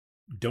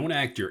Don't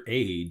act your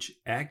age,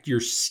 act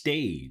your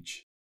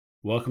stage.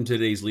 Welcome to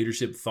today's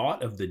leadership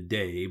thought of the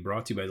day,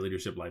 brought to you by the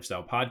Leadership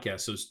Lifestyle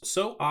Podcast.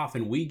 So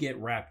often we get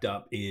wrapped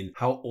up in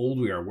how old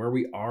we are, where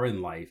we are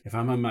in life. If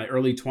I'm in my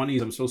early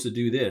 20s, I'm supposed to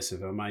do this.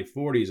 If I'm in my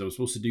 40s, I'm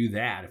supposed to do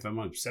that. If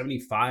I'm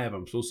 75,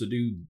 I'm supposed to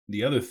do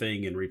the other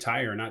thing and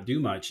retire and not do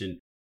much. And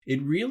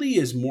it really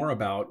is more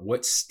about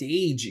what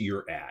stage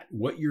you're at,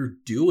 what you're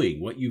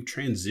doing, what you've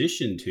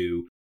transitioned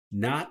to,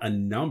 not a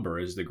number.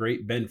 As the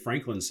great Ben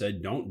Franklin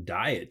said, don't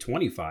die at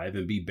 25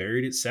 and be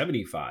buried at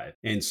 75.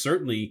 And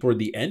certainly toward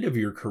the end of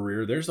your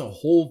career, there's a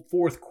whole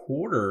fourth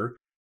quarter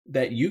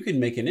that you can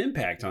make an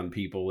impact on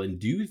people and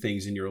do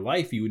things in your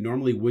life you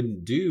normally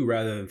wouldn't do,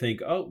 rather than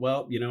think, oh,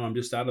 well, I'm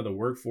just out of the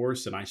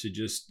workforce and I should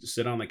just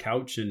sit on the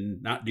couch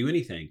and not do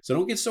anything. So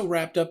don't get so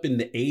wrapped up in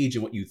the age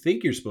and what you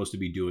think you're supposed to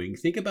be doing.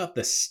 Think about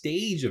the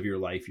stage of your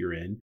life you're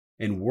in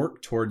and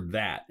work toward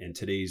that. And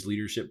today's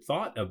leadership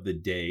thought of the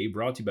day,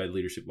 brought to you by the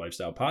Leadership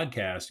Lifestyle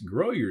Podcast: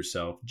 grow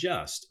yourself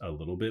just a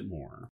little bit more.